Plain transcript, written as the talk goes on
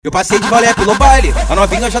Eu passei de rolé pelo baile, a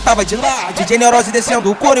novinha já tava de lá. DJ Neoroze descendo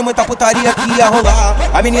o couro e muita putaria que ia rolar.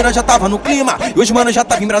 A menina já tava no clima e os manos já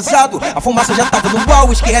tava embrasado. A fumaça já tava no pau,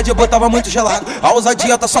 o skinhead tava muito gelado. A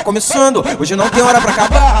ousadia tá só começando, hoje não tem hora pra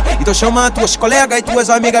acabar. Então chama tuas colegas e tuas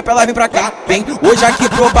amigas pra ela vir pra cá. Vem hoje aqui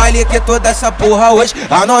pro baile que toda essa porra hoje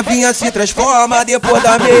a novinha se transforma depois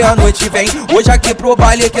da meia-noite. Vem hoje aqui pro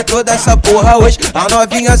baile que toda essa porra hoje a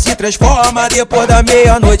novinha se transforma depois da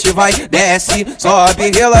meia-noite. Vai, desce, sobe,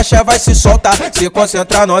 relaxa, vai se soltar, se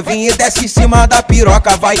concentra novinha e desce em cima da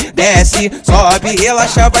piroca. Vai, desce, sobe,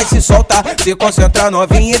 relaxa, vai se soltar, se concentra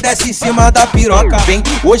novinha e desce em cima da piroca. Vem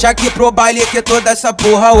hoje aqui pro baile que toda essa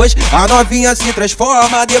porra hoje a novinha se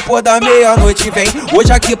transforma depois da meia-noite. Vem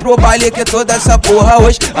hoje aqui pro baile que toda essa porra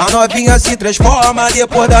hoje a novinha se transforma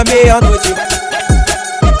depois da meia-noite.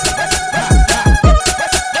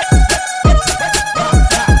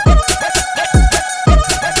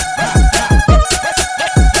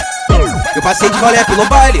 Eu passei de rolé pelo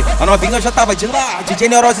baile, a novinha já tava de lá. DJ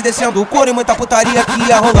Neoroze descendo o couro e muita putaria que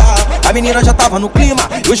ia rolar. A menina já tava no clima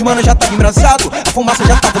e os manos já tava embrasado. A fumaça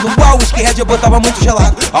já tava no pau, o skinhead tava muito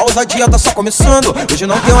gelado. A ousadia tá só começando, hoje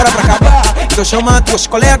não tem hora pra acabar. Então chama tuas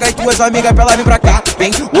colegas e tuas amigas pra ela vir pra cá.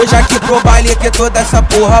 Vem hoje aqui pro baile que toda essa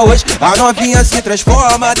porra hoje a novinha se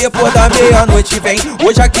transforma depois da meia-noite. Vem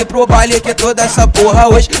hoje aqui pro baile que toda essa porra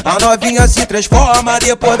hoje a novinha se transforma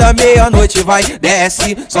depois da meia-noite. Vai,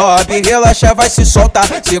 desce, sobe, relaxa, vai se soltar,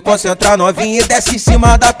 se concentra novinha e desce em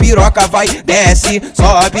cima da piroca. Vai, desce,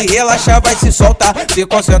 sobe, relaxa, vai se soltar, se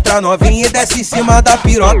concentra novinha e desce em cima da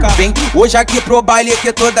piroca. Vem hoje aqui pro baile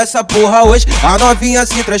que toda essa porra hoje a novinha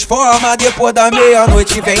se transforma depois da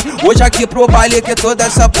meia-noite. Vem hoje aqui pro baile que toda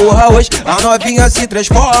essa porra hoje a novinha se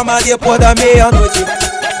transforma depois da meia-noite.